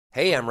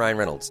Hey, I'm Ryan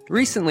Reynolds.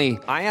 Recently,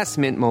 I asked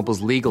Mint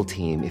Mobile's legal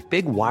team if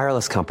big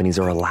wireless companies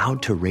are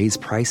allowed to raise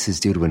prices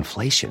due to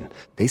inflation.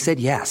 They said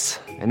yes.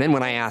 And then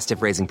when I asked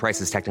if raising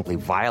prices technically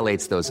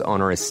violates those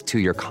onerous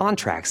two-year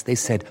contracts, they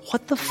said,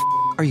 "What the f***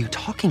 are you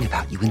talking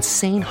about, you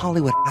insane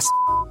Hollywood ass?"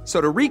 So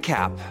to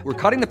recap, we're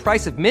cutting the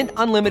price of Mint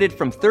Unlimited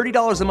from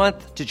 $30 a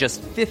month to just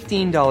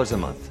 $15 a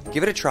month.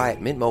 Give it a try at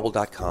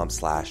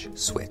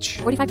mintmobile.com/switch.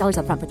 $45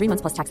 up front for 3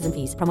 months plus taxes and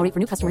fees. Promo rate for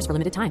new customers for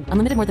limited time.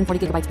 Unlimited more than 40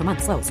 gigabytes per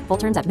month. Slows full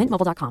terms at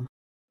mintmobile.com.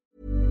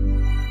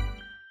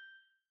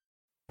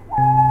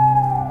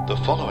 The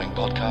following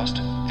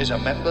podcast is a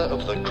member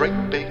of the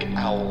Great Big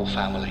Owl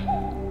family.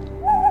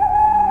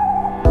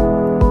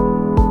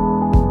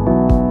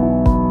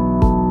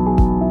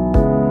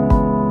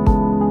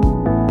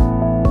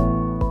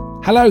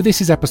 Hello, this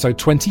is episode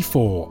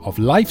 24 of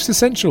Life's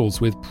Essentials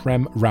with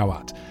Prem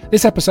Rawat.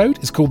 This episode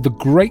is called The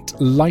Great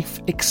Life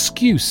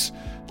Excuse,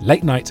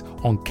 late night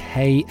on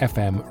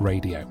KFM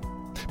radio.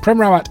 Prem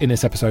Rawat in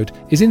this episode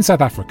is in South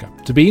Africa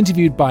to be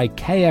interviewed by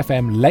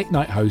KFM late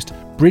night host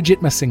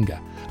Bridget Masinga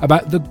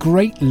about the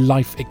great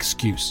life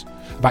excuse,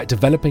 about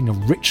developing a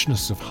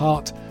richness of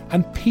heart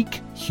and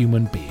peak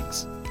human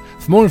beings.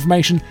 For more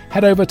information,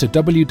 head over to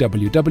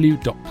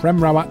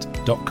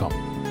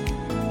www.premrawat.com.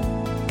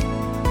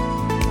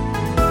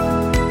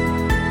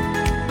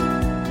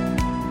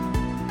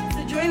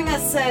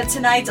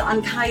 Tonight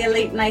on Kaya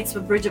Late Nights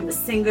with Bridget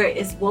Masinga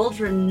is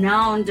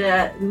world-renowned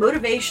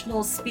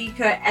motivational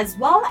speaker as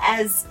well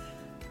as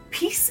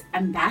peace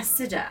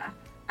ambassador,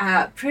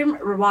 Prem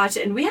Rawat.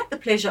 And we had the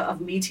pleasure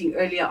of meeting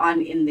earlier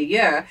on in the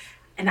year.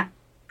 And I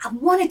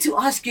wanted to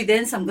ask you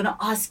then, so I'm going to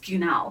ask you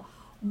now.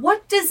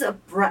 What does a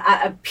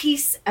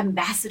peace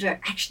ambassador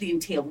actually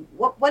entail?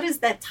 What is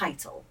that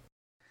title?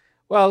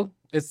 Well,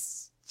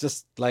 it's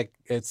just like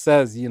it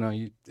says,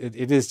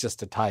 it is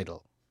just a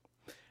title.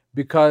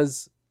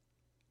 Because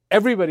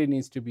everybody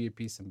needs to be a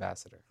peace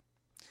ambassador.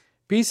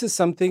 Peace is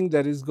something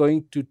that is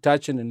going to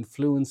touch and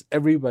influence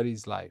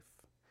everybody's life,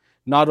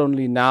 not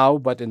only now,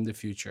 but in the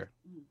future.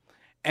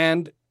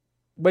 And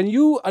when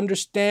you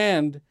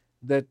understand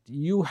that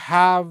you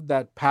have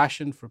that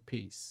passion for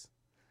peace,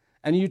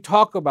 and you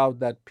talk about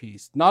that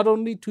peace, not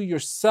only to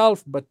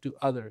yourself, but to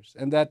others,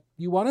 and that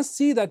you want to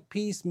see that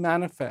peace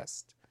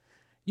manifest,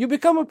 you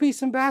become a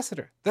peace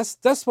ambassador.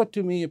 That's what,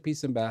 to me, a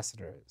peace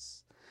ambassador is.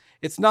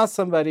 It's not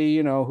somebody,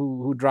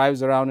 who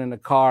drives around in a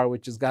car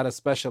which has got a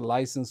special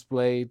license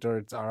plate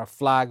or a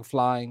flag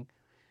flying.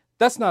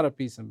 That's not a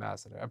peace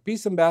ambassador. A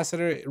peace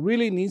ambassador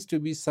really needs to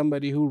be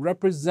somebody who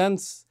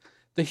represents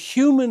the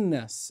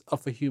humanness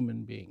of a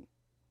human being,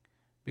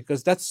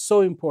 because that's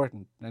so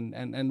important.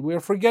 And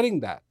we're forgetting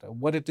that,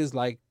 what it is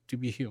like to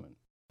be human.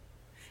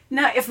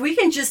 Now, if we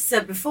can just,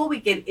 before we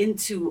get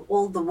into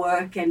all the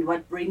work and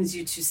what brings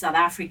you to South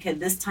Africa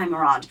this time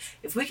around,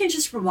 if we can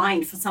just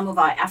rewind for some of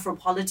our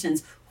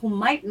Afropolitans who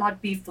might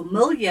not be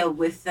familiar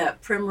with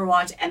Prem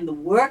Rawat and the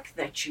work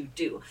that you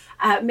do,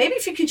 maybe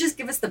if you could just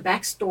give us the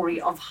backstory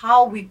of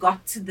how we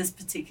got to this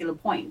particular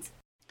point.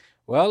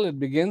 Well, it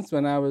begins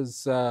when I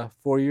was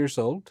 4 years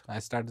old. I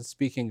started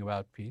speaking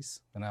about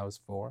peace when I was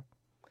 4.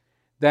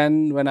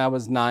 Then when I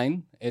was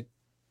 9,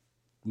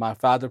 my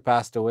father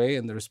passed away,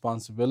 and the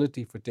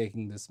responsibility for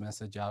taking this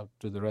message out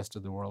to the rest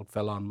of the world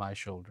fell on my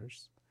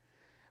shoulders.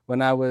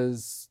 When I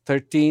was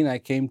 13, I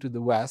came to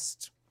the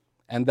West,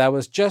 and that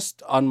was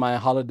just on my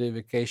holiday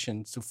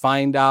vacation to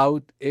find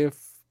out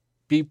if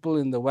people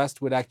in the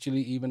West would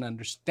actually even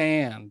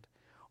understand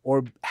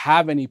or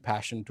have any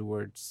passion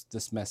towards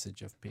this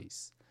message of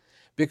peace.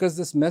 Because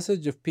this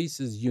message of peace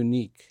is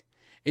unique.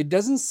 It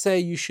doesn't say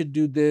you should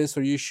do this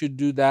or you should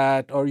do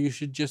that, or you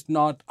should just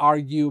not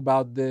argue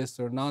about this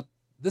or not.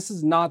 This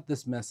is not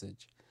this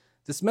message.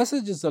 This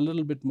message is a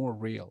little bit more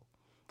real.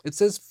 It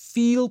says,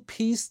 feel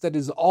peace that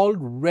is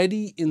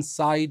already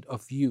inside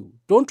of you.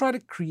 Don't try to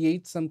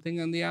create something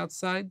on the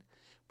outside,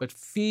 but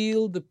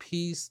feel the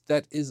peace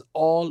that is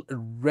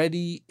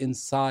already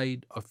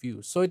inside of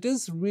you. So it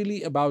is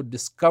really about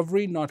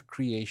discovery, not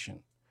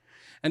creation.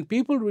 And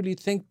people really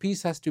think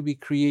peace has to be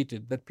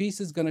created, that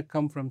peace is going to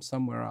come from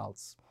somewhere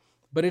else.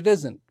 But it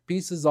isn't.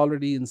 Peace is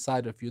already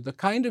inside of you. The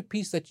kind of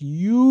peace that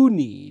you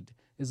need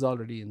is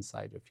already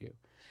inside of you.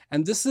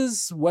 And this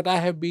is what I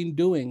have been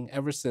doing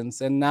ever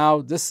since. And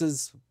now this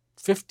is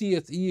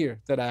 50th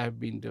year that I have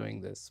been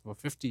doing this, for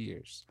 50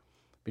 years.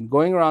 Been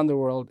going around the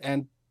world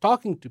and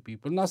talking to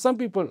people. Now, some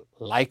people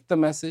like the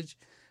message.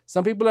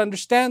 Some people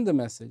understand the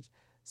message.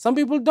 Some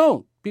people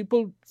don't.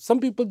 Some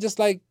people just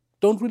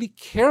don't really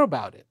care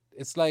about it.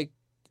 It's like,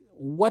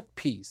 what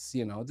peace?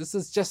 This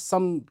is just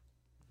some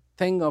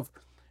thing of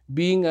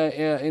being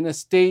in a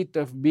state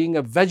of being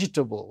a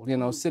vegetable,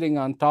 sitting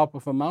on top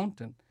of a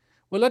mountain.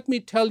 Well, let me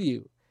tell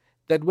you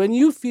that when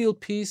you feel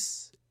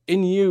peace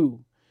in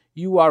you,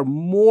 you are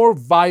more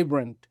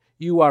vibrant,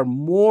 you are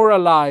more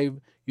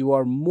alive, you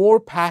are more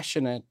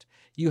passionate,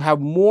 you have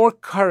more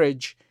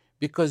courage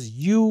because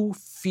you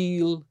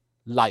feel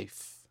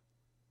life.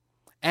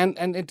 And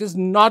it is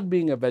not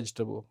being a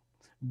vegetable,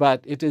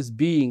 but it is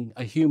being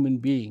a human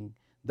being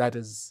that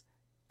is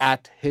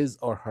at his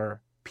or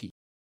her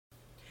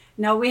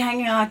Now we're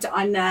hanging out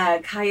on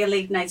Kaya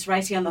Late Nights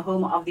right here on the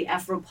home of the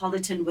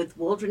Afropolitan with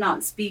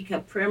world-renowned speaker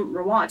Prem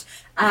Rawat.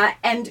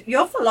 And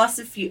your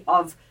philosophy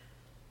of,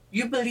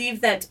 you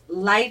believe that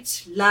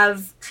light,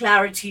 love,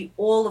 clarity,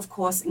 all of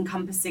course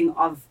encompassing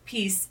of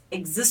peace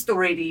exist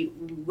already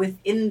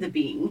within the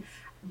being.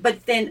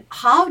 But then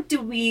how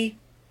do we,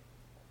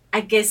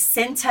 I guess,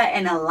 center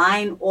and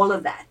align all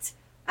of that?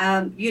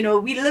 We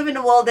live in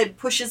a world that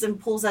pushes and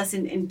pulls us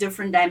in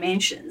different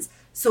dimensions.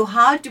 So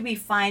how do we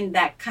find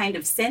that kind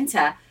of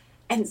center?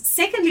 And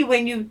secondly,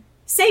 when you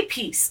say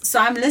peace, so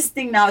I'm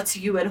listening now to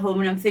you at home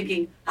and I'm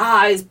thinking,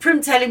 is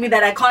Prim telling me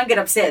that I can't get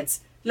upset?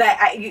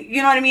 Like,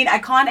 you know what I mean? I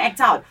can't act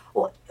out.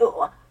 Or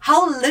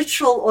how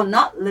literal or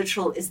not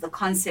literal is the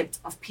concept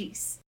of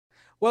peace?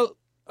 Well,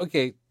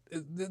 okay,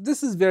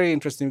 this is very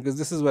interesting because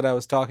this is what I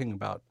was talking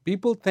about.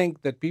 People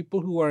think that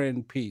people who are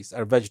in peace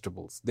are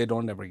vegetables. They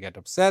don't ever get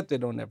upset. They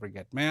don't ever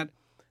get mad.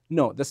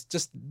 No,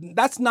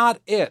 that's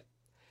not it.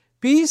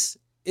 Peace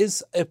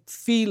is a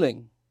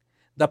feeling,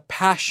 the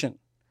passion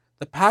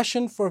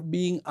for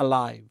being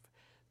alive,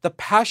 the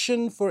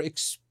passion for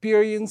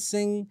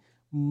experiencing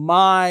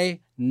my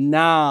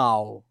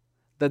now,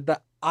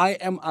 that I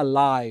am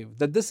alive,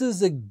 that this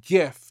is a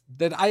gift,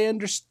 that I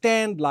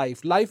understand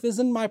life. Life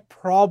isn't my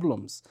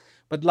problems,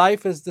 but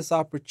life is this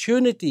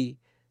opportunity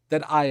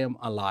that I am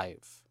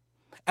alive.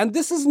 And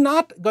this is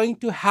not going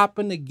to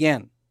happen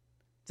again.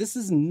 This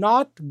is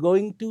not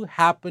going to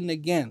happen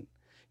again.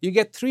 You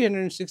get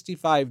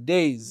 365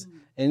 days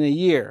in a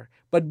year.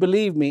 But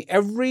believe me,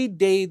 every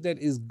day that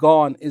is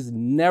gone is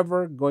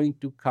never going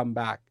to come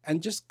back.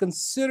 And just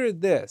consider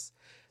this,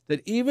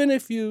 that even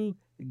if you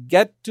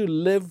get to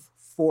live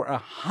for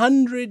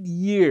 100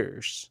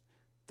 years,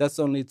 that's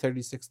only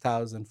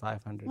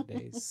 36,500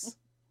 days.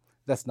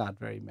 That's not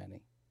very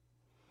many.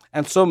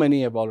 And so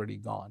many have already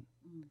gone.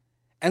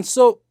 And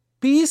so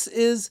peace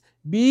is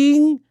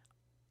being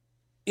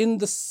in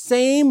the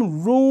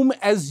same room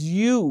as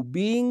you,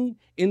 being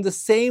in the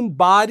same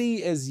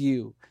body as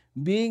you,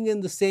 being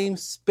in the same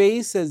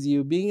space as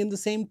you, being in the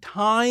same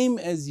time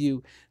as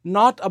you,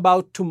 not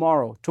about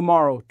tomorrow.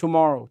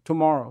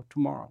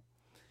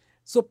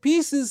 So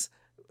peace is,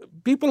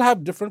 people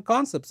have different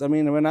concepts. I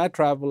mean, when I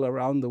travel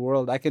around the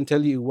world, I can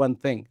tell you one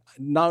thing.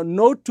 Now,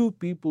 no two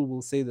people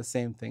will say the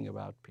same thing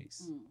about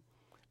peace.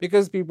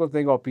 Because people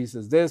think, oh, peace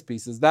is this,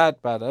 peace is that,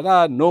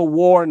 no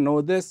war,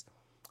 no this.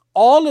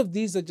 All of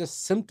these are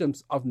just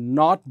symptoms of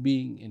not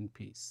being in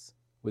peace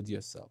with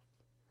yourself.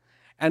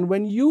 And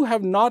when you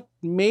have not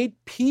made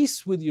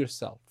peace with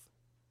yourself,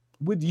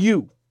 with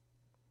you,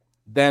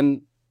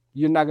 then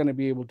you're not going to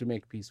be able to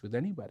make peace with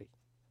anybody.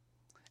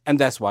 And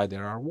that's why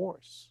there are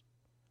wars.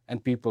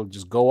 And people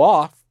just go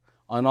off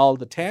on all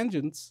the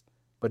tangents,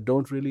 but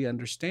don't really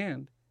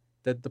understand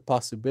that the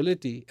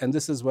possibility, and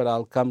this is what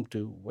I'll come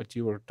to, what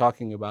you were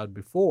talking about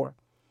before,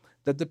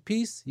 that the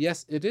peace,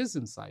 yes, it is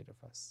inside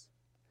of us.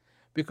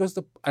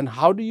 And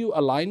how do you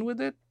align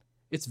with it?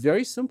 It's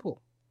very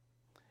simple.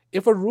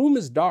 If a room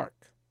is dark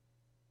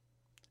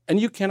and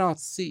you cannot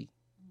see,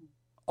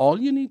 all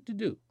you need to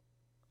do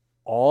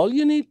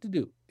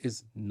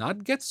is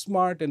not get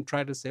smart and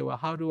try to say, well,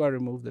 how do I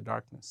remove the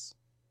darkness?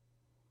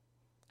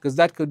 Because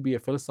that could be a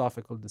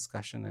philosophical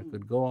discussion. It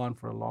could go on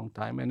for a long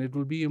time and it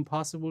will be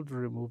impossible to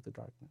remove the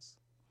darkness.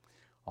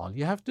 All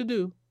you have to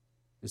do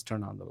is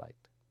turn on the light.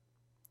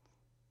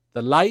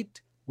 The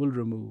light will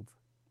remove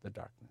the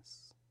darkness.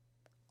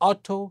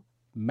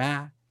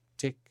 Automatically.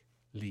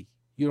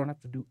 You don't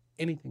have to do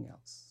anything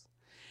else.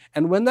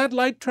 And when that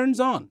light turns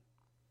on,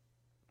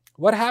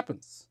 what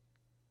happens?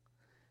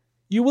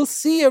 You will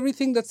see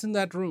everything that's in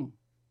that room.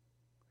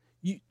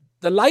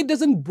 The light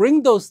doesn't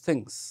bring those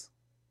things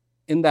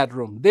in that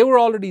room. They were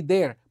already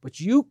there, but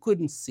you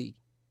couldn't see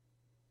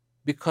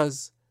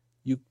because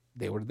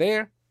they were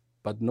there,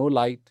 but no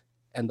light,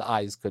 and the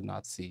eyes could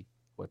not see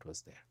what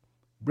was there.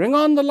 Bring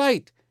on the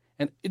light,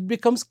 and it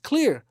becomes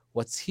clear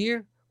what's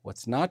here,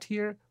 what's not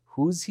here,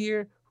 who's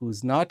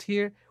not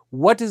here,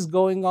 what is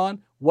going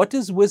on, what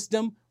is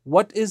wisdom,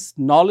 what is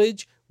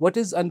knowledge, what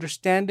is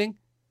understanding.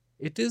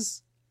 It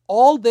is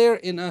all there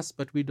in us,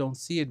 but we don't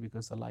see it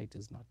because the light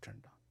is not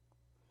turned on.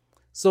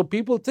 So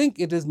people think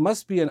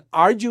must be an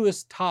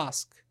arduous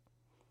task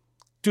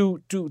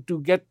to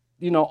get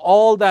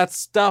all that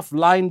stuff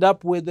lined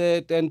up with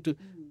it,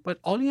 but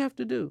all you have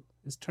to do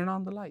is turn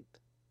on the light.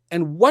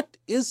 And what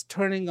is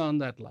turning on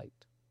that light?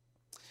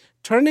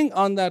 Turning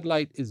on that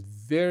light is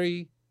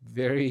very,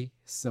 very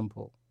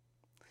simple.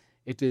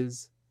 It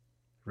is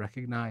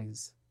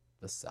recognize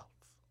the self.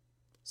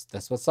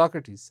 That's what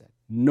Socrates said.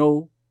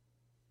 Know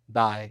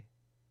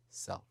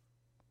thyself.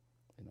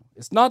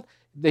 It's not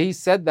that he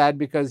said that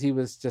because he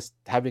was just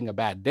having a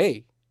bad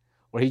day,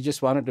 or he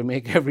just wanted to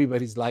make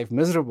everybody's life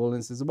miserable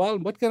and says, well,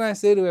 what can I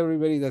say to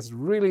everybody that's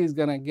really is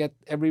going to get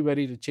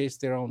everybody to chase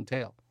their own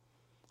tail?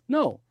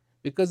 No,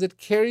 because it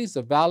carries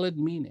a valid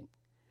meaning.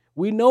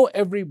 We know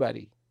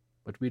everybody,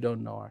 but we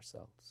don't know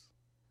ourselves.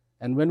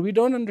 And when we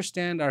don't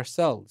understand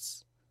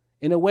ourselves,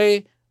 in a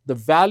way, the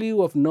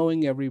value of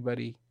knowing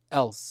everybody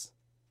else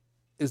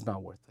is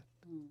not worth it.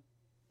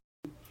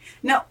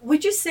 Now,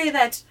 would you say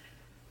that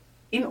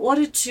in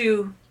order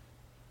to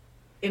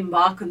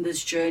embark on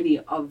this journey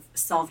of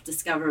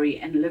self-discovery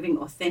and living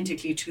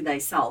authentically to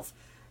thyself,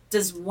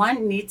 does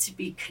one need to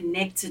be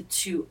connected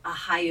to a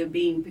higher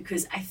being?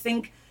 Because I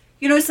think,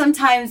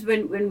 sometimes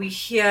when we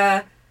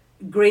hear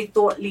great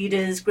thought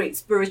leaders, great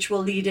spiritual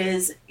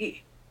leaders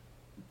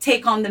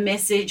take on the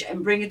message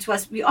and bring it to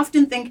us, we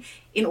often think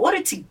in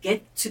order to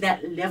get to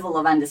that level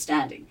of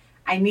understanding,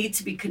 I need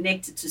to be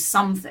connected to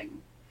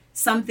something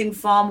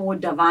far more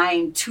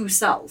divine to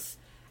self.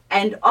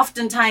 And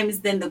oftentimes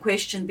then the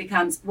question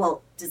becomes,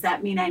 well, does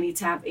that mean I need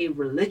to have a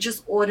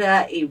religious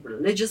order, a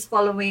religious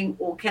following,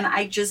 or can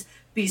I just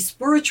be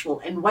spiritual?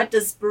 And what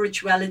does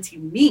spirituality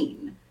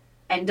mean?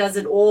 And does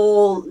it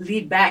all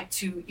lead back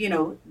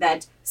to,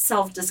 that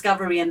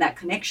self-discovery and that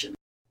connection?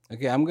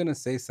 Okay, I'm going to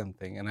say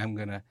something, and I'm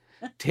going to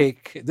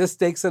this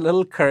takes a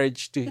little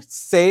courage to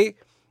say,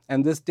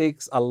 and this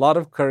takes a lot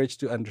of courage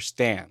to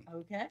understand.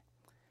 Okay.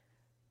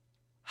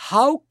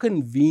 How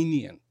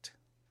convenient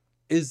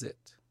is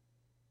it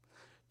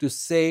to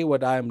say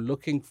what I'm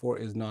looking for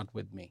is not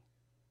with me?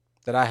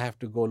 That I have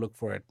to go look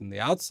for it in the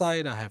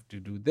outside, I have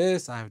to do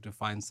this, I have to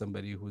find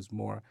somebody who's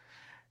more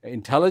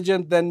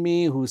intelligent than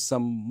me, who's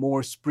some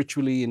more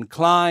spiritually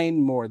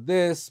inclined, more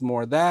this,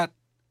 more that.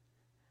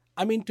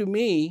 I mean, to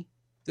me,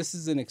 this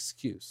is an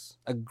excuse,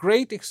 a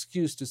great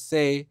excuse to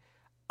say,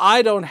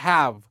 I don't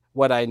have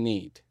what I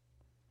need.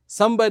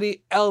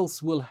 Somebody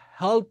else will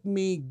help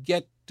me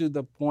get to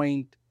the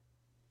point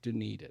to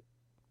need it.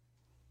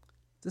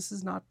 This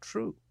is not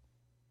true.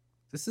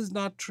 This is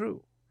not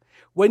true.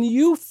 When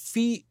you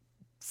feed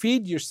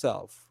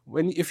yourself,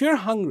 if you're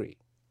hungry,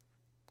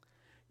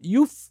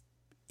 you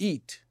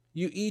eat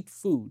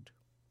food.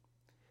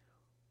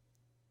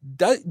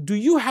 Do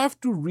you have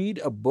to read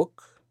a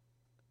book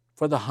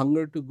for the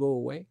hunger to go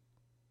away?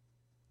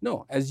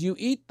 No. As you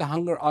eat, the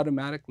hunger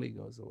automatically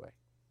goes away.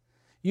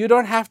 You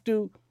don't have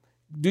to.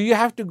 Do you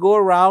have to go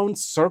around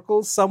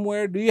circles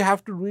somewhere? Do you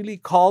have to really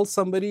call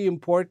somebody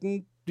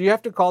important? Do you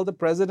have to call the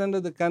president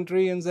of the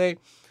country and say,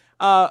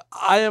 I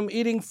am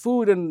eating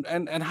food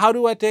and how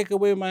do I take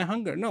away my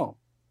hunger? No.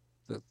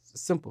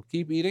 It's simple.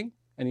 Keep eating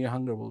and your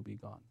hunger will be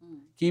gone.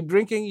 Keep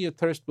drinking, your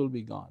thirst will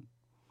be gone.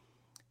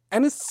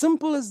 And it's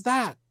simple as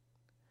that.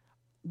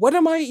 What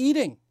am I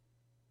eating?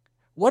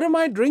 What am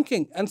I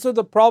drinking? And so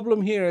the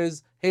problem here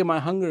is, hey, my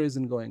hunger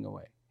isn't going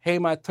away. Hey,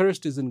 my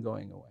thirst isn't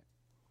going away.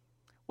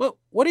 Well,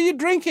 what are you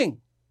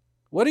drinking?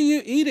 What are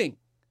you eating?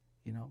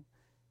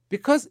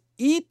 Because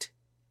eat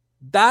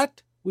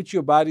that which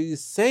your body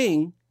is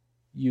saying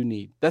you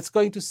need. That's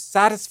going to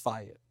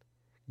satisfy it.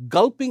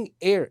 Gulping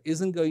air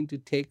isn't going to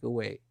take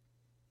away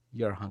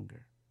your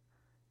hunger.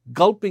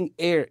 Gulping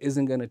air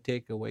isn't going to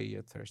take away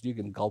your thirst. You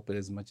can gulp it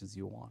as much as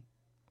you want.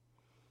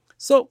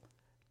 So,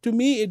 to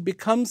me, it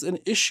becomes an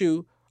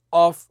issue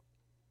of,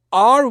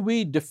 are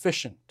we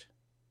deficient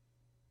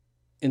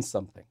in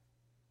something?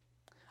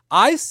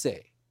 I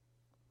say,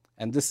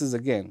 and this is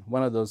again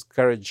one of those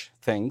courage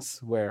things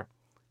where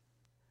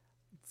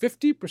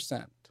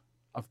 50%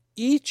 of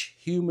each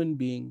human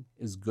being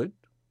is good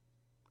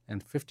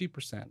and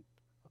 50%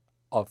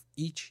 of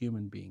each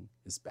human being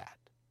is bad.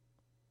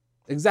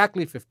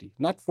 Exactly 50,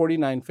 not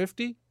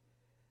 49-50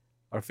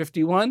 or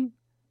 51,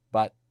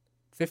 but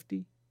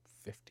 50-50.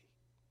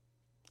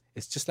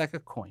 It's just like a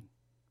coin.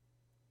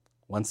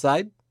 One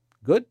side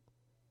good,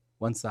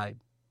 one side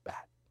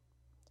bad.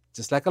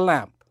 Just like a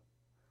lamp,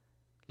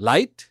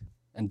 light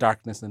and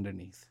darkness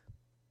underneath.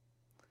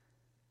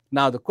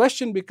 Now the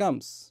question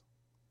becomes,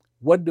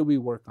 what do we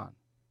work on?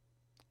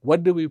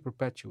 What do we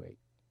perpetuate?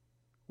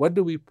 What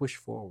do we push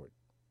forward?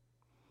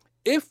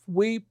 If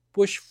we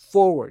push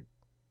forward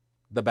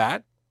the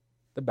bad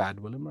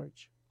will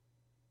emerge.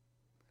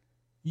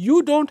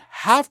 You don't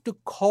have to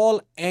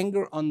call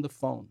anger on the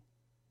phone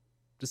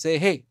to say,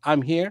 hey,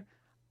 I'm here.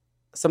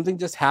 Something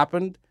just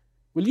happened.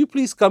 Will you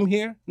please come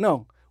here?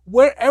 No.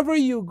 Wherever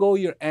you go,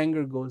 your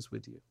anger goes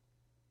with you.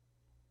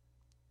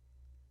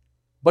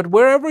 But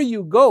wherever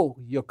you go,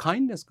 your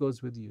kindness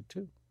goes with you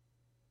too.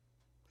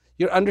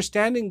 Your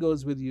understanding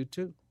goes with you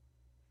too.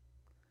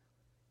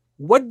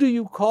 What do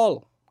you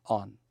call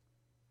on?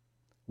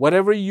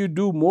 Whatever you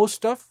do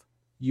most of,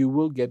 you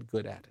will get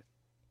good at it.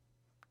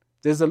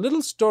 There's a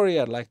little story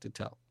I'd like to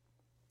tell.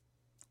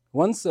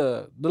 Once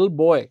a little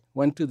boy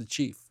went to the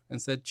chief and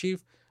said,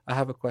 Chief, I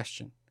have a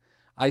question.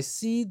 I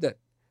see that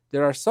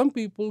there are some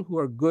people who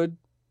are good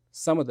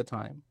some of the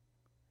time,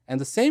 and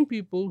the same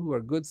people who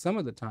are good some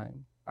of the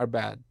time are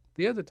bad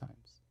the other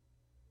times.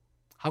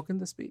 How can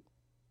this be?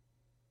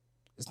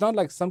 It's not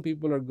like some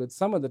people are good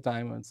some of the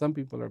time and some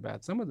people are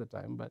bad some of the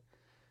time, but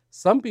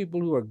some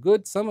people who are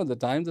good some of the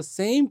time, the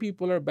same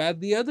people are bad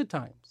the other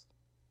times.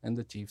 And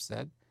the chief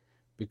said,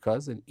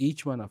 because in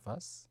each one of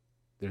us,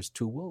 there's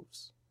two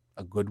wolves,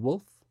 a good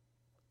wolf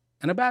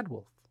and a bad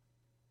wolf.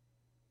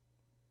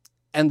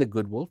 And the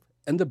good wolf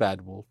and the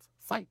bad wolf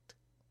fight.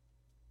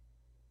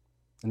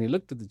 And he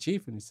looked at the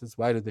chief and he says,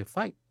 why do they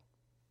fight?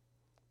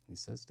 He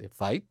says, they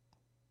fight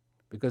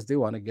because they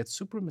want to get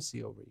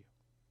supremacy over you.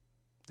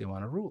 They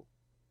want to rule.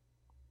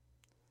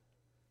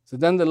 So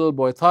then the little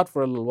boy thought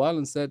for a little while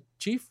and said,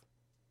 "Chief,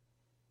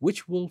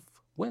 which wolf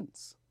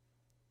wins?"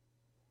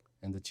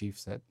 And the chief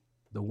said,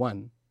 "The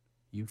one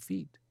you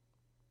feed."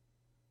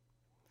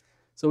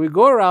 So we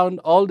go around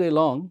all day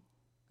long,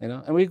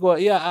 and we go,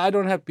 "Yeah, I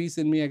don't have peace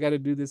in me. I got to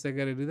do this. I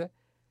got to do that."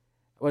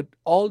 But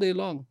all day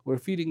long, we're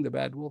feeding the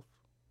bad wolf.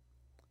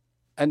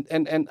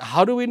 And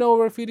how do we know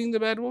we're feeding the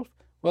bad wolf?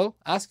 Well,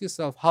 ask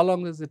yourself, how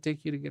long does it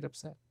take you to get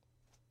upset?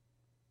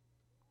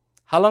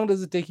 How long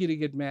does it take you to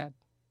get mad?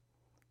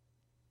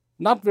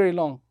 Not very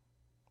long,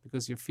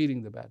 because you're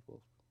feeding the bad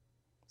wolf.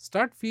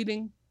 Start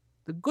feeding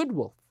the good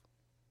wolf,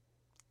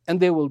 and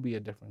there will be a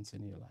difference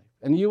in your life.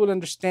 And you will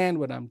understand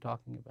what I'm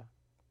talking about,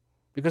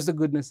 because the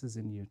goodness is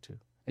in you too.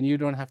 And you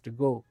don't have to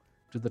go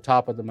to the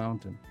top of the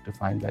mountain to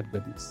find that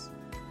goodness.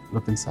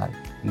 Look inside,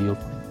 and you'll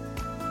find it.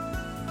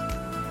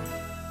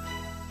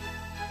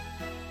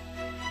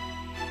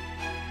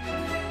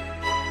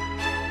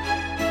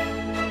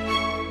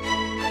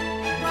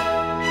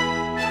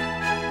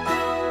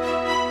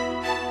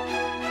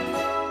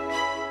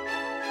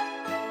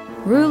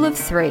 Rule of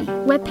 3.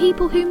 We're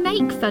people who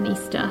make funny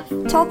stuff.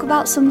 Talk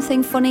about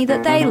something funny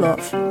that they love.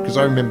 Because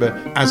I remember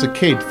as a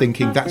kid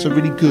thinking that's a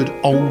really good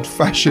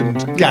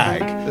old-fashioned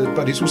gag,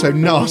 but it's also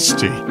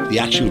nasty. The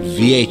actual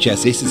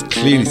VHS, this is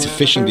clearly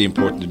sufficiently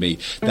important to me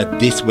that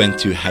this went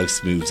to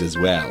House Moves as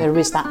well. There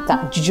is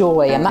that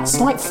joy and that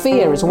slight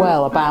fear as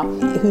well about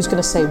who's going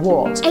to say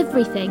what.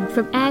 Everything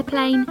from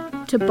Airplane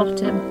to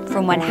Bottom.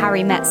 From When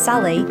Harry Met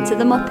Sally to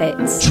The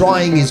Muppets.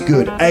 Trying is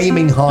good,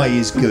 aiming high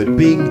is good,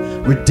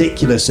 being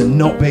ridiculous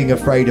and not being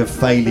afraid of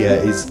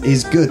failure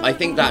is good. I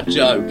think that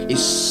joke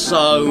is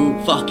so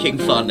fucking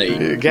funny.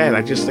 Again,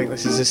 I just think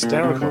this is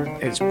hysterical.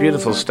 It's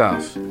beautiful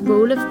stuff.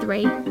 Rule of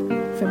 3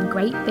 from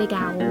Great Big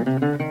Owl.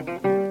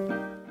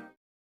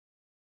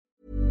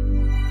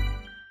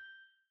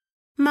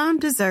 Mom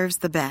deserves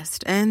the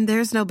best, and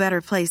there's no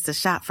better place to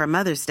shop for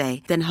Mother's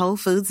Day than Whole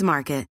Foods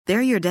Market.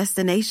 They're your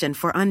destination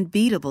for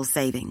unbeatable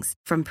savings,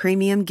 from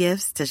premium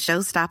gifts to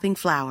show-stopping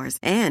flowers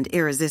and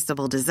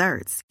irresistible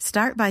desserts.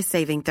 Start by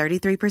saving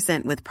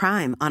 33% with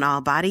Prime on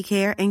all body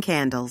care and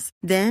candles.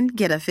 Then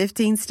get a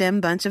 15-stem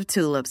bunch of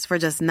tulips for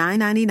just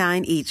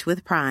 $9.99 each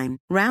with Prime.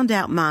 Round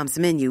out Mom's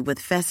menu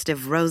with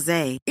festive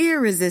rosé,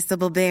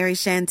 irresistible berry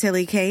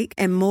chantilly cake,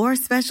 and more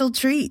special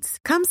treats.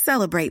 Come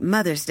celebrate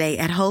Mother's Day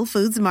at Whole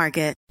Foods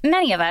Market.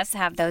 Many of us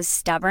have those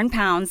stubborn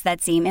pounds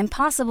that seem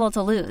impossible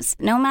to lose,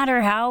 no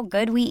matter how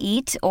good we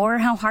eat or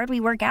how hard we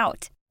work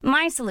out.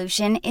 My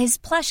solution is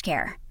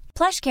PlushCare.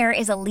 PlushCare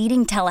is a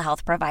leading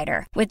telehealth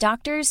provider with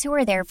doctors who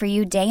are there for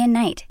you day and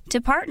night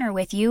to partner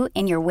with you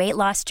in your weight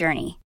loss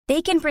journey.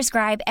 They can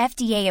prescribe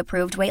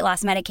FDA-approved weight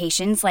loss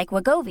medications like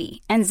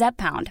Wegovy and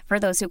Zepbound for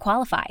those who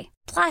qualify.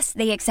 Plus,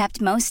 they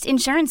accept most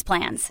insurance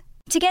plans.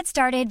 To get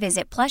started,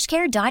 visit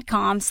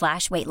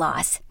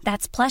plushcare.com/weightloss.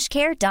 That's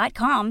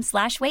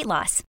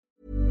plushcare.com/weightloss.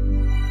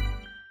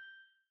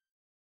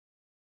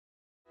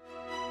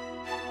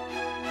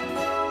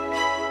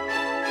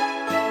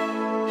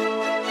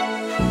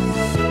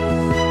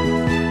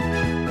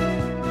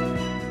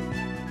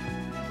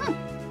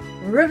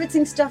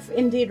 Riveting stuff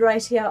indeed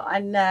right here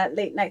on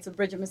Late Nights with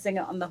Bridget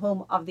Masinga on the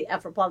home of the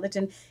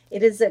Afropolitan.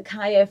 It is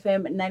Kaya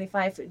FM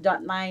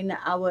 95.9.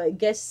 Our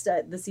guest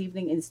this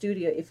evening in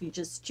studio, if you're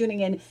just tuning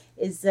in,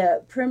 is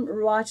Prem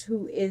Rawat,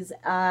 who is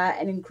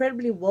an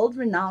incredibly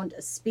world-renowned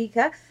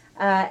speaker.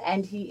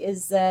 And he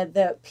is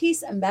the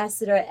Peace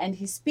Ambassador, and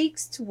he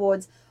speaks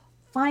towards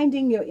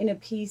finding your inner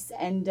peace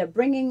and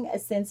bringing a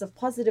sense of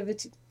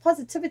positivity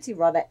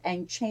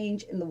and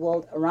change in the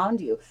world around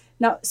you.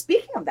 Now,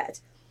 speaking of that,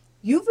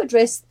 you've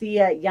addressed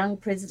the Young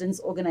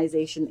Presidents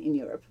Organization in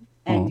Europe,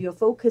 and your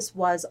focus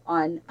was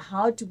on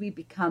how do we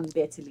become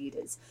better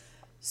leaders.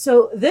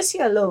 So this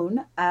year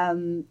alone,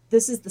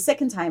 this is the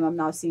second time I'm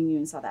now seeing you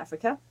in South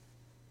Africa.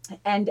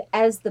 And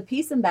as the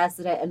Peace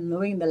Ambassador and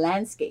knowing the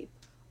landscape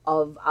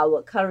of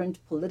our current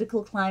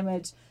political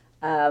climate,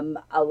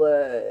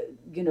 our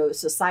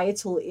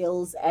societal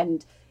ills,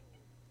 and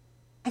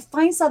I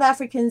find South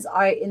Africans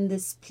are in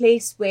this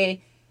place where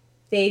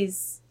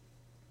there's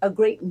a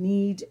great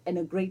need and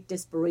a great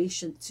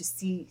desperation to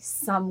see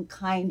some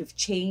kind of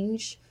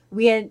change.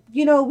 We are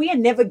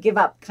never give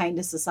up kind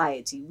of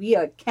society. We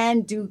are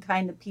can do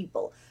kind of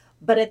people.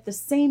 But at the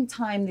same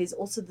time, there's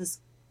also this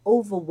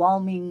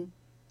overwhelming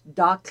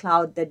dark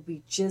cloud that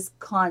we just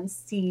can't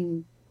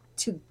seem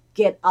to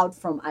get out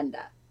from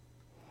under.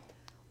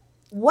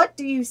 What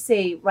do you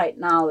say right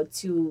now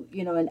to,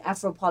 an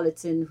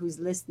Afropolitan who's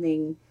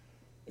listening?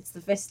 It's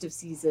the festive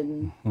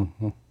season,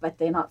 but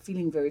they're not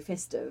feeling very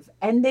festive.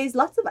 And there's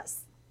lots of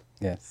us.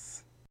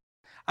 Yes.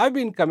 I've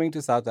been coming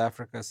to South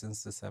Africa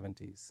since the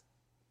 70s,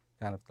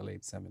 kind of the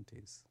late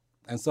 70s.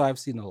 And so I've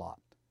seen a lot.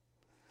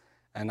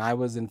 And I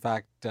was, in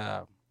fact,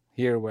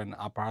 here when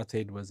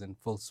apartheid was in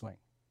full swing.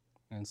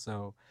 And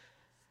so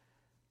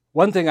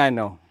one thing I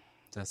know,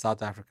 that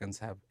South Africans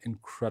have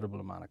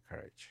incredible amount of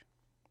courage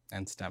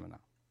and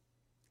stamina.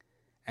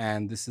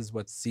 And this is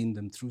what's seen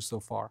them through so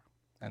far.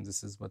 And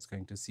this is what's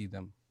going to see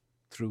them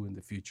through in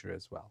the future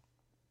as well.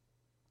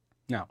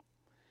 Now,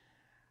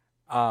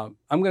 I'm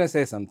going to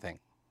say something,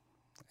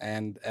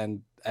 and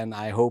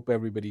I hope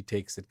everybody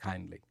takes it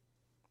kindly.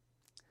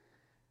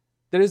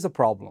 There is a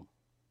problem,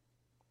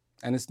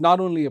 and it's not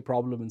only a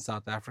problem in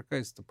South Africa,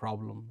 it's the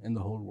problem in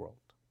the whole world.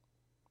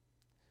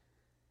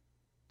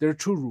 There are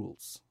two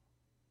rules.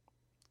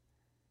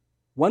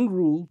 One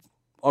rule,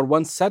 or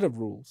one set of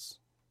rules,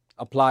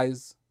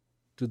 applies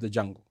to the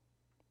jungle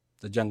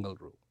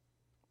rule.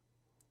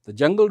 The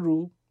jungle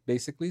rule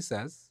basically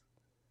says,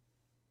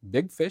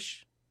 big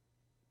fish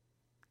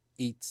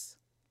eats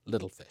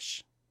little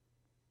fish.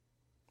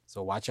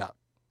 So watch out.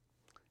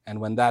 And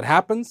when that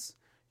happens,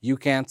 you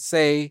can't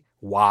say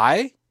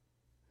why.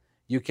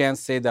 You can't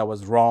say that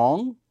was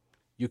wrong.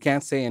 You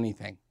can't say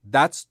anything.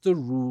 That's the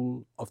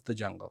rule of the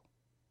jungle.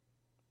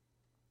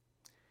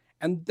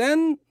 And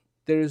then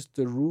there is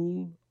the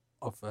rule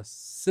of a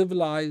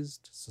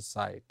civilized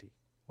society,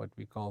 what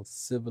we call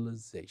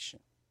civilization.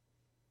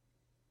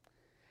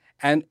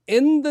 And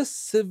in the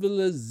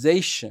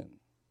civilization,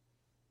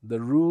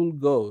 the rule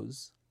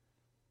goes,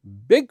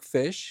 big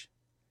fish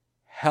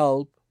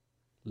help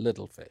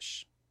little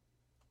fish.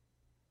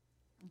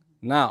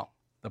 Now,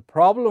 the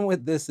problem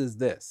with this is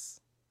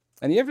this,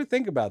 and you have to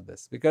think about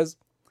this, because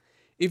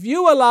if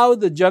you allow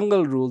the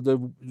jungle rule, the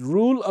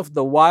rule of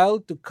the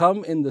wild, to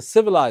come in the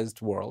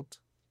civilized world,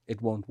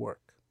 it won't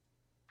work.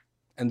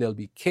 And there'll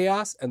be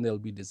chaos and there'll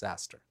be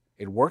disaster.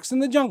 It works in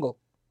the jungle,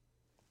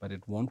 but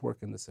it won't work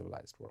in the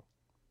civilized world.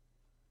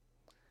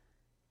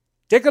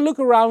 Take a look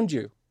around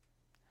you.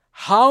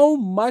 How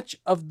much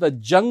of the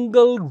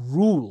jungle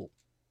rule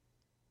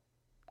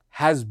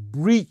has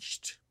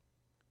breached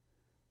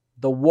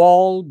the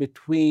wall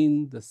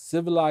between the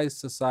civilized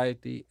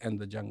society and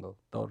the jungle,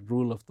 the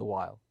rule of the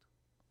wild?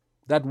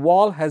 That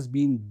wall has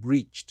been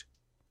breached.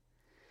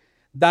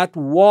 That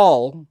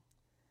wall,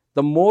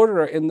 the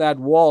mortar in that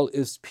wall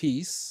is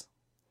peace,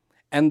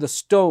 and the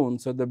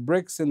stones or the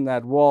bricks in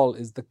that wall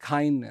is the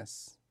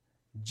kindness,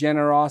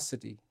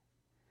 generosity.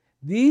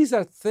 These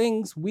are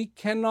things we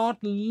cannot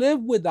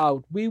live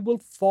without. We will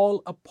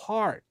fall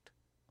apart.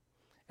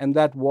 And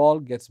that wall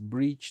gets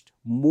breached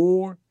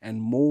more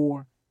and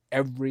more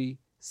every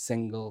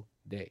single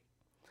day.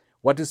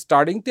 What is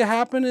starting to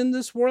happen in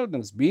this world,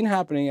 and it's been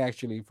happening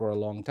actually for a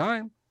long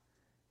time,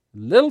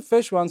 little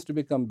fish wants to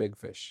become big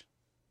fish.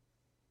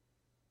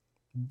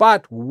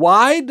 But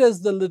why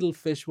does the little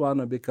fish want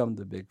to become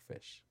the big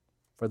fish?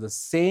 For the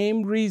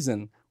same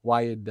reason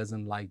why it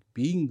doesn't like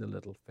being the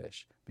little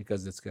fish,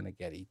 because it's going to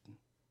get eaten.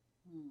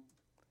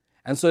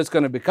 And so it's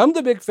going to become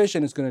the big fish,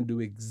 and it's going to do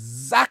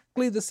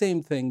exactly the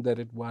same thing that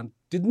it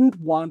didn't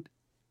want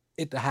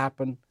it to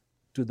happen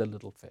to the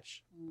little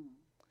fish.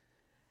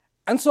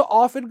 And so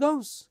off it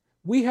goes.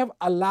 We have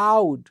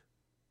allowed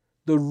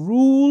the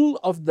rule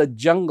of the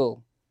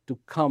jungle to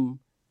come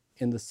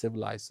in the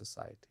civilized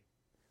society.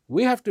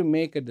 We have to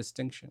make a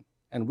distinction,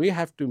 and we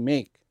have to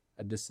make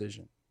a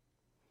decision.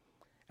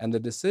 And the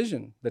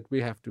decision that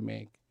we have to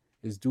make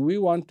is, do we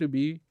want to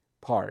be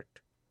part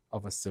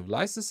of a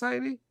civilized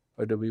society,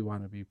 or do we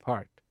want to be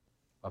part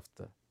of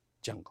the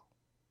jungle?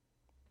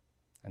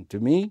 And to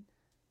me,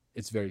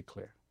 it's very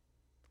clear.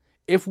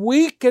 If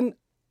we can,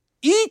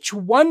 each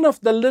one of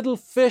the little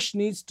fish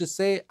needs to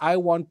say, I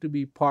want to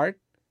be part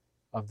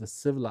of the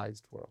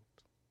civilized world.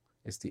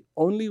 It's the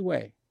only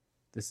way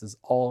this is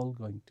all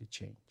going to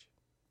change.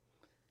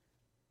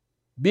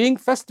 Being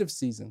festive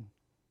season,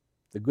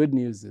 the good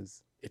news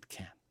is it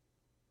can.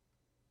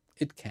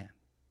 It can.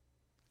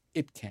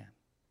 It can.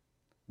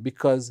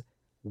 Because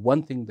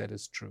one thing that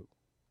is true,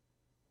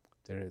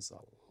 there is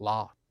a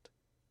lot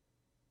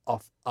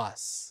of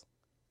us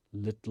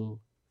little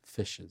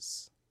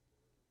fishes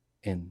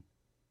in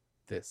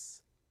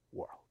this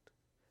world.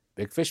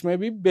 Big fish may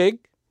be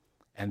big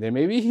and they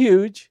may be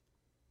huge,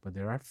 but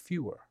there are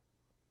fewer.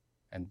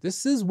 And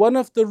this is one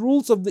of the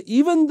rules of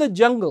even the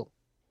jungle.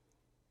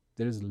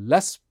 There is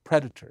less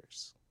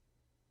predators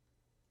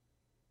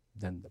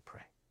than the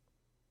prey.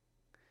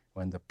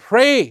 When the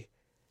prey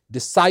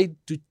decide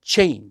to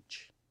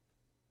change,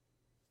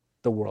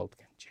 the world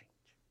can change.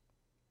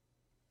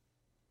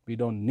 We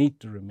don't need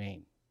to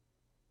remain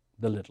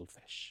the little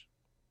fish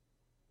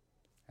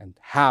and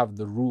have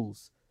the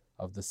rules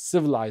of the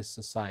civilized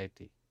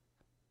society.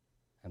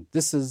 And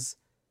this is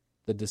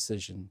the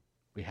decision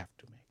we have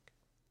to make.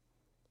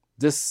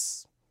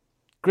 This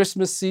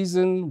Christmas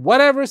season,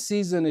 whatever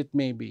season it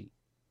may be,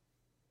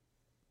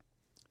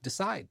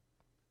 decide.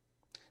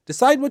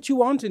 Decide what you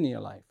want in your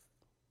life.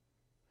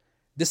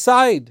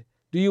 Decide,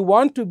 do you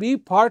want to be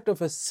part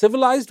of a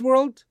civilized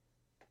world?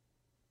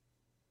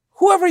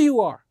 Whoever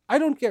you are, I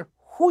don't care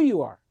who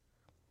you are.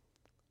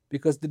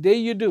 Because the day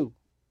you do,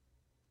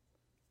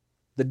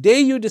 the day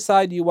you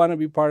decide you want to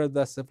be part of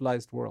that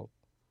civilized world,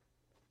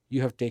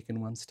 you have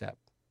taken one step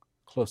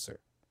closer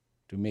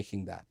to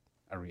making that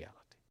a reality.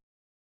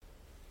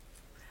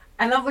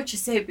 I love what you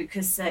say,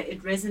 because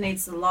it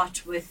resonates a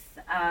lot with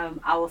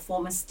our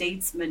former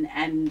statesman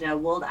and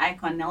world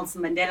icon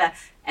Nelson Mandela.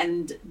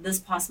 And this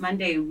past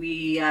Monday,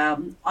 we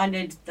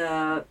honored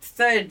the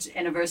 3rd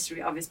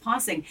anniversary of his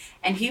passing.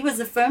 And he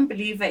was a firm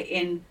believer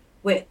in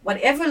where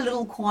whatever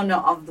little corner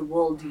of the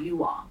world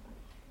you are,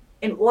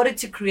 in order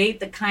to create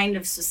the kind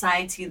of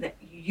society that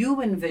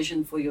you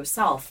envision for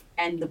yourself.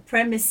 And the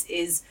premise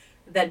is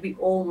that we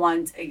all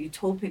want a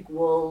utopic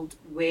world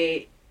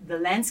where the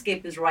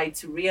landscape is right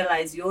to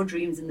realize your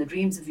dreams and the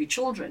dreams of your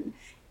children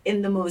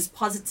in the most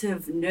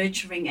positive,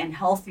 nurturing, and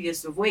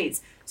healthiest of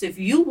ways. So if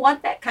you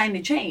want that kind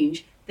of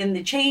change, then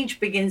the change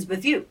begins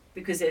with you.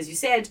 Because as you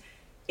said,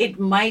 it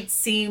might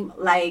seem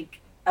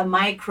like a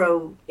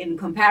micro in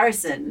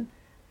comparison,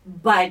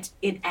 but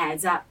it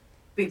adds up.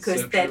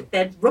 Because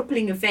that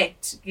rippling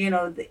effect,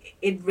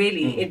 it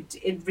really,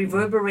 it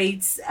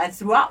reverberates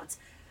throughout.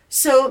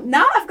 So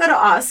now I've got to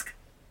ask,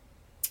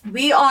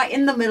 we are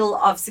in the middle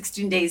of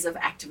 16 days of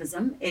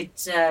activism.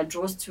 It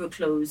draws to a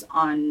close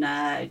on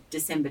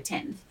December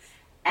 10th.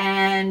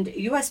 And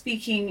you are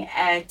speaking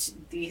at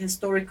the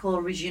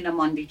historical Regina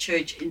Mundi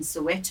Church in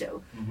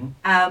Soweto.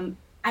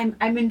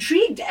 I'm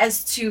intrigued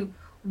as to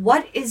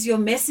what is your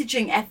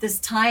messaging at this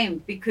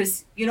time?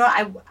 Because,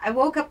 I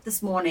woke up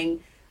this morning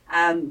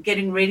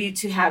getting ready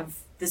to have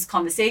this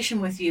conversation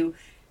with you.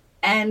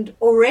 And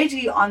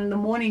already on the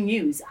morning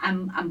news,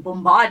 I'm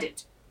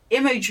bombarded.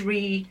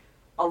 Imagery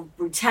of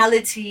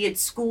brutality at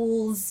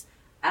schools,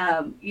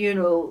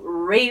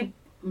 rape,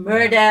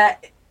 murder,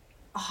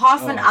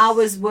 half an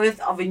hour's worth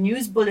of a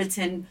news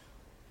bulletin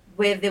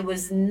where there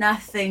was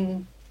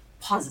nothing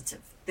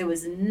positive. There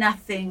was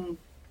nothing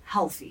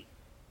healthy.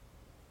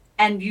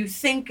 And you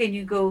think and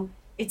you go,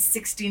 it's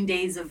 16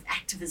 days of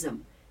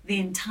activism. The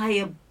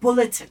entire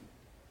bulletin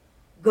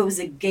goes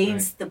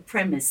against the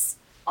premise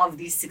of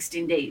these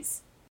 16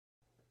 days.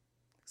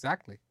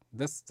 Exactly.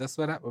 That's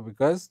what happened,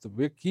 because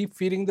we keep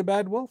feeding the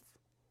bad wolf.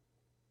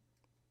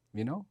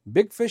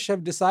 Big fish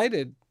have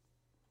decided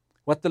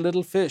what the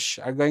little fish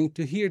are going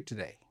to hear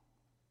today.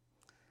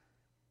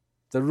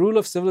 The rule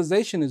of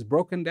civilization is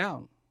broken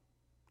down.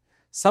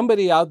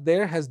 Somebody out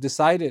there has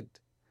decided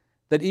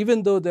that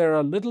even though they're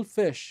a little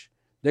fish,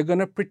 they're going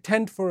to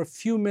pretend for a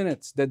few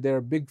minutes that they're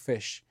a big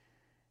fish,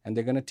 and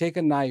they're going to take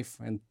a knife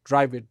and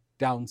drive it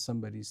down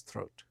somebody's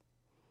throat.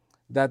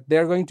 That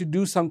they're going to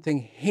do something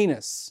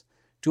heinous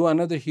to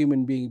another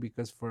human being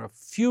because for a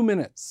few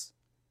minutes,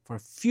 for a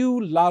few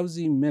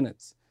lousy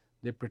minutes,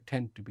 they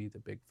pretend to be the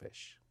big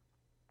fish.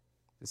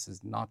 This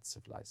is not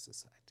civilized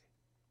society.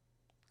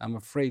 I'm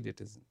afraid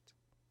it isn't.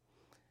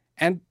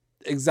 And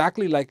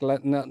exactly like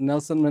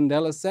Nelson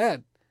Mandela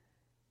said,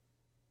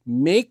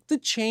 make the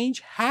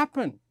change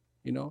happen,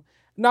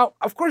 Now,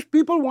 of course,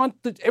 people want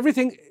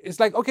everything. It's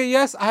like, okay,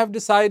 yes, I have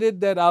decided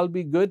that I'll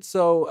be good.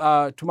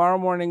 So tomorrow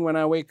morning when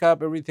I wake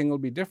up, everything will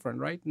be different,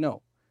 right?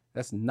 No,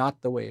 that's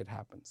not the way it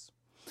happens.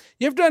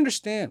 You have to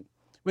understand,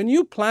 when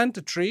you plant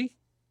a tree,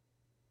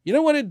 you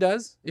know what it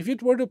does? If you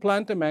were to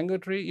plant a mango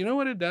tree, you know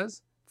what it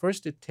does?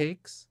 First, it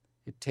takes,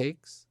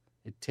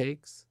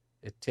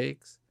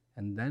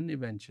 and then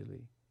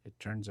eventually it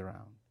turns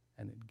around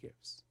and it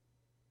gives.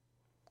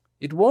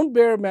 It won't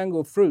bear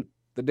mango fruit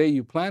the day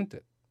you plant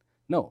it.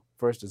 No,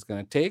 first it's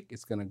going to take,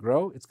 it's going to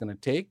grow, it's going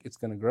to take, it's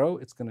going to grow,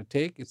 it's going to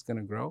take, it's going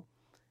to grow.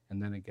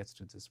 And then it gets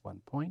to this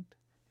one point,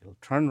 it'll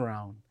turn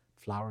around,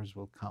 flowers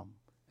will come,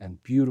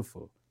 and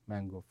beautiful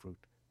mango fruit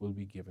will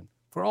be given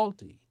for all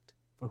to eat,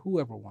 for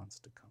whoever wants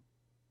to come.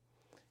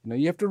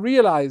 You have to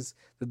realize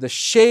that the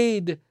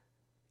shade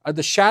or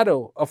the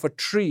shadow of a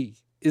tree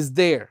is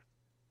there.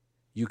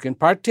 You can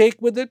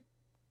partake with it,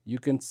 you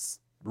can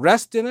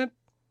rest in it,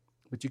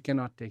 but you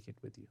cannot take it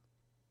with you.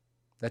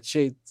 That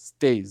shade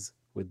stays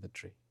with the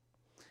tree.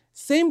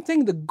 Same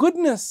thing, the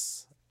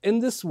goodness in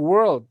this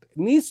world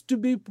needs to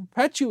be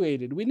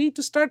perpetuated. We need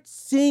to start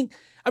seeing,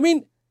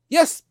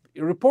 yes,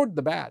 report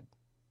the bad,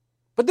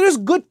 but there's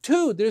good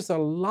too. There's a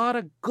lot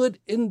of good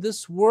in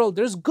this world.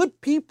 There's good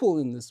people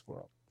in this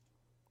world.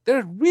 There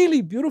are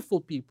really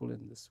beautiful people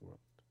in this world.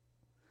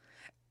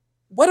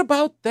 What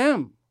about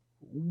them?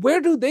 Where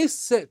do they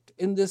sit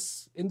in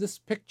this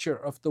picture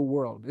of the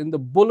world, in the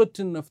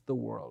bulletin of the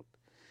world?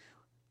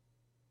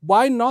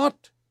 Why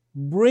not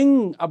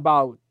bring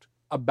about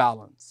a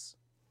balance?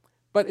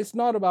 But it's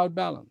not about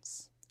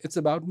balance. It's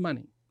about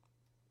money.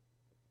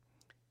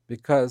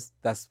 Because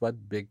that's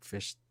what big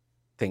fish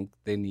think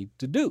they need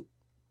to do.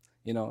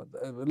 A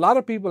lot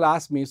of people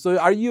ask me, so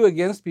are you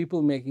against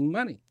people making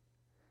money?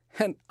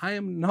 And I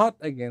am not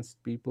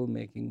against people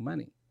making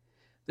money.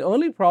 The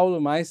only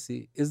problem I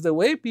see is the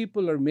way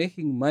people are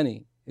making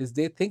money is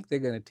they think they're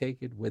going to take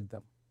it with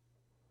them.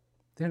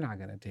 They're not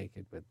going to take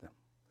it with them.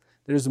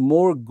 There's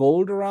more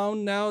gold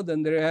around now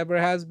than there ever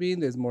has been.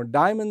 There's more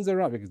diamonds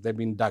around because they've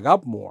been dug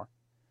up more.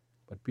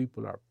 But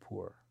people are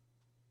poor.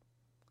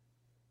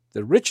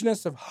 The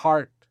richness of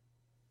heart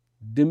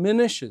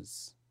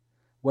diminishes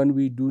when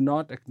we do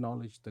not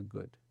acknowledge the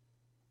good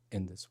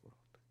in this world.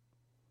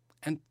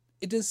 And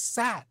it is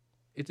sad.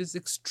 It is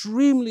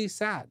extremely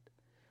sad.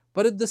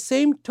 But at the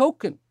same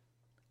token,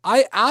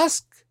 I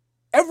ask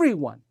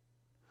everyone,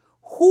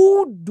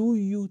 who do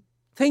you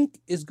think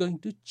is going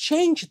to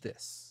change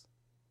this?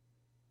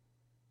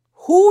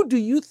 Who do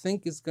you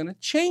think is going to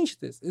change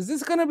this? Is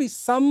this going to be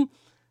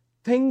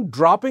something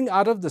dropping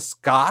out of the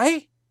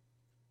sky?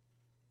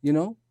 you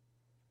know?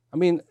 I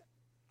mean,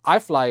 I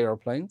fly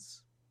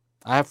airplanes.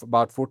 I have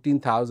about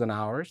 14,000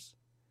 hours.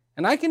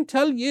 And I can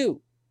tell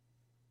you,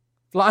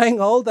 flying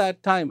all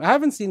that time, I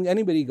haven't seen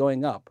anybody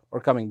going up or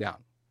coming down.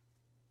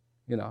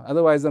 You know,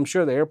 otherwise I'm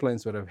sure the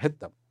airplanes would have hit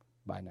them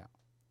by now.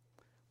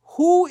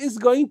 Who is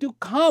going to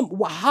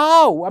come?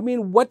 How? I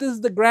mean, what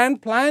is the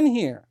grand plan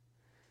here?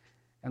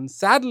 And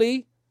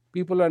sadly,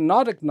 people are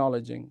not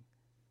acknowledging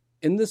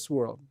in this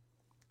world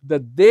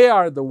that they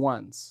are the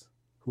ones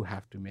who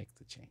have to make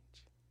the change.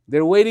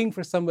 They're waiting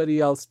for somebody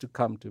else to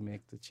come to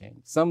make the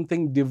change,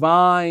 something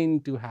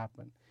divine to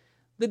happen.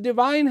 The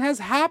divine has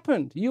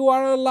happened. You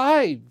are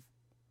alive.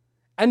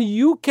 And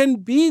you can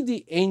be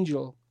the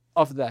angel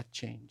of that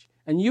change.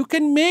 And you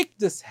can make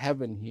this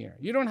heaven here.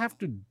 You don't have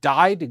to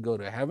die to go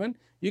to heaven.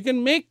 You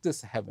can make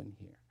this heaven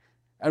here.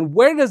 And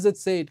where does it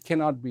say it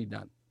cannot be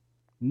done?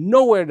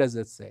 Nowhere does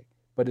it say,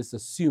 but it's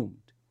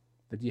assumed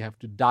that you have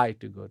to die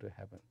to go to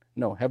heaven.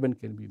 No, heaven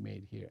can be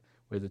made here,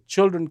 where the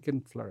children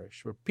can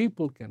flourish, where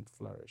people can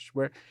flourish,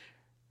 where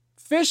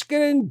fish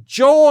can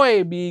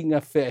enjoy being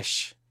a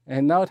fish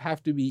and not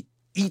have to be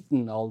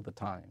eaten all the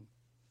time.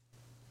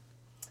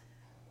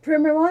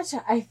 Prem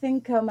Rawat, I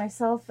think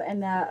myself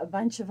and a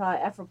bunch of our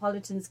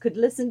Afropolitans could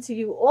listen to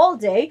you all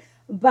day,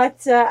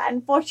 but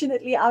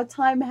unfortunately our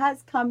time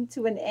has come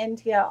to an end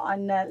here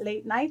on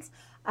Late Nights.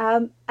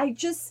 I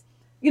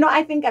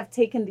think I've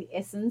taken the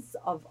essence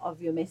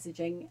of your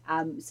messaging,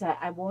 so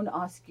I won't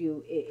ask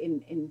you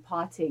in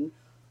parting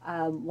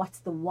what's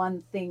the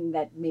one thing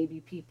that maybe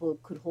people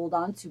could hold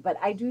on to, but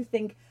I do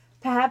think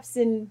perhaps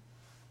in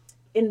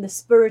the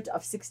spirit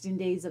of 16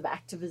 days of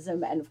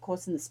activism, and of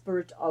course in the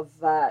spirit of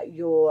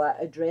your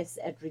address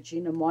at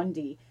Regina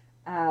Mundi,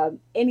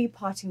 any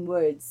parting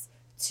words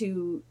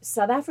to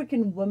South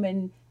African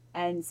women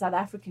and South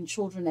African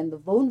children, and the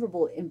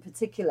vulnerable in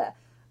particular,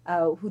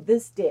 who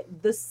this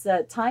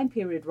time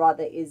period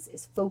rather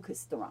is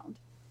focused around?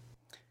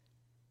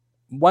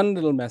 One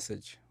little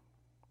message: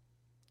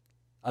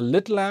 a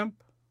lit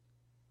lamp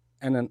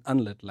and an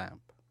unlit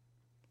lamp.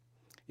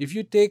 If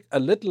you take a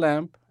lit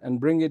lamp and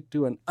bring it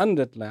to an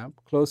unlit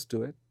lamp close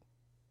to it,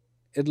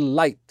 it'll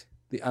light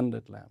the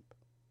unlit lamp.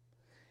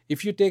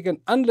 If you take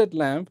an unlit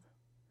lamp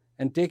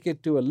and take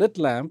it to a lit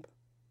lamp,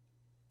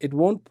 it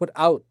won't put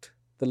out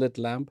the lit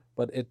lamp,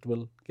 but it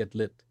will get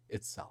lit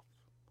itself.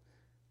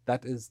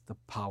 That is the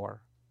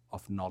power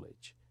of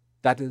knowledge.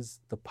 That is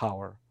the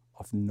power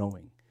of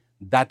knowing.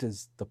 That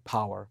is the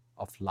power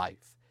of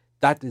life.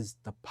 That is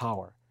the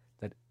power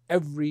that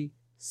every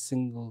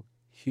single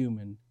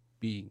human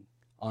being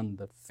on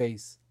the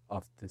face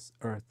of this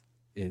earth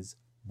is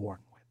born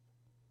with.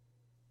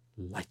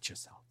 Light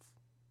yourself.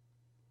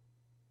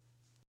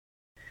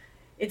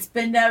 It's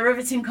been a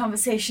riveting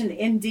conversation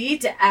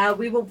indeed.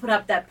 We will put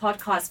up that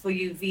podcast for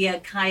you via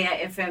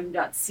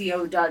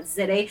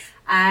kayafm.co.za,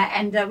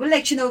 and we'll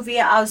let you know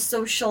via our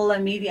social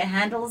media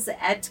handles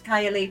at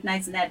Kaya Late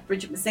Nights and at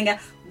Bridget Masinga,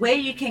 where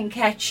you can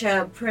catch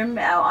Prem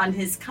on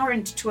his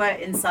current tour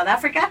in South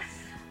Africa.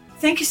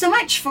 Thank you so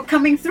much for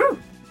coming through.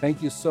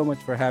 Thank you so much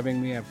for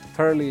having me. I've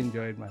thoroughly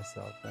enjoyed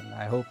myself, and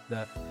I hope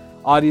the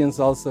audience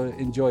also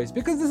enjoys,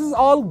 because this is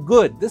all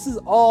good. This is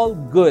all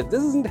good.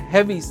 This isn't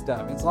heavy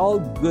stuff. It's all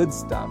good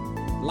stuff.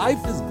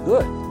 Life is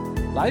good.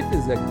 Life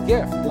is a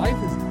gift.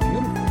 Life is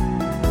beautiful.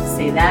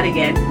 Say that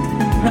again.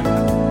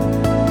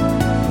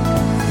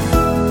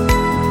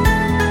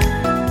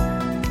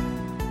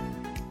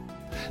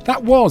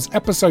 That was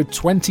episode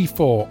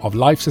 24 of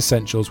Life's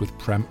Essentials with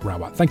Prem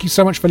Rawat. Thank you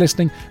so much for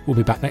listening. We'll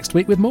be back next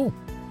week with more.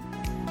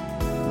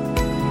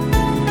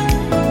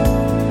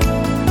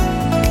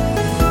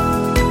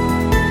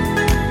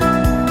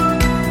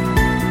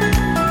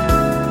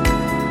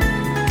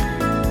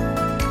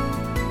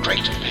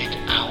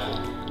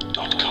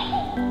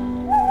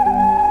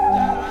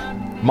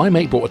 My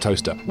Mate Bought a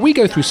Toaster. We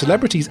go through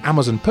celebrities'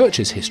 Amazon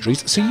purchase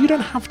histories so you don't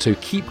have to.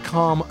 Keep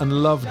calm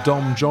and love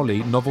Dom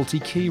Jolly novelty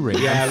keyring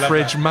and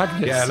fridge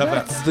magnets. Yeah, I love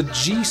that. The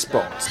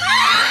G-Spot.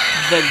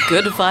 The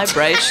Good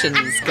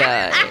Vibrations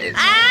Guide.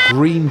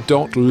 Green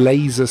Dot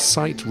Laser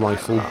Sight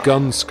Rifle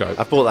Gun Scope.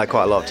 I've bought that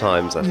quite a lot of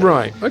times, I think.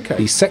 Right, okay.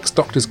 The Sex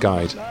Doctor's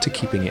Guide to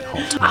Keeping It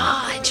Hot.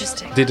 Ah,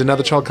 interesting. Did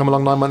another child come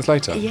along 9 months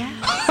later? Yeah.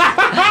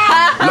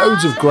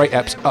 Loads of great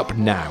eps up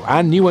now,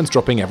 and new ones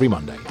dropping every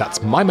Monday.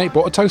 That's My Mate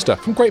Bought a Toaster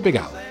from Great Big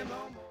Owl.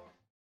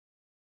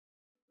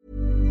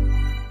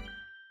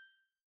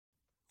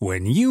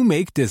 When you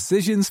make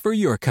decisions for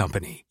your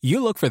company,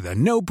 you look for the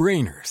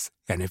no-brainers.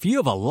 And if you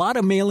have a lot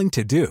of mailing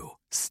to do,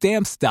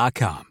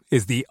 Stamps.com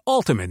is the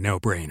ultimate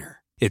no-brainer.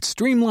 It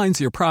streamlines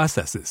your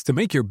processes to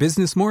make your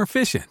business more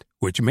efficient,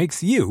 which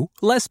makes you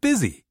less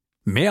busy.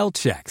 Mail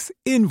checks,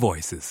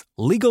 invoices,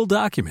 legal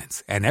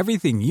documents, and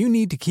everything you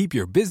need to keep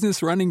your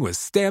business running with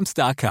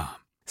Stamps.com.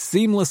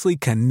 Seamlessly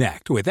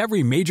connect with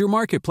every major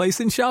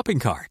marketplace and shopping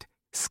cart.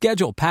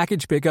 Schedule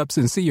package pickups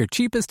and see your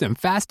cheapest and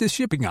fastest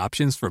shipping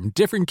options from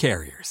different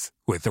carriers,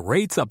 with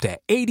rates up to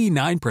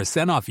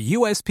 89% off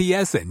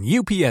USPS and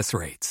UPS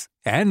rates.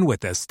 And with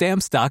the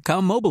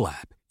Stamps.com mobile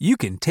app, you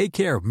can take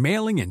care of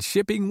mailing and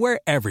shipping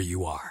wherever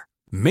you are.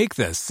 Make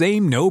the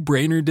same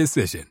no-brainer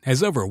decision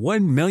as over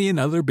 1 million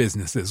other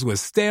businesses with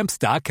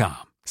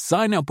Stamps.com.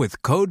 Sign up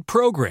with Code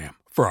PROGRAM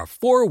for a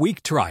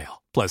 4-week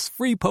trial, plus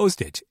free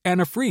postage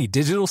and a free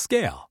digital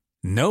scale.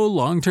 No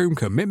long-term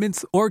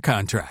commitments or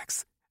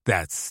contracts.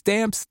 That's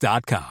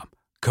Stamps.com.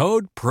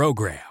 Code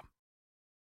PROGRAM.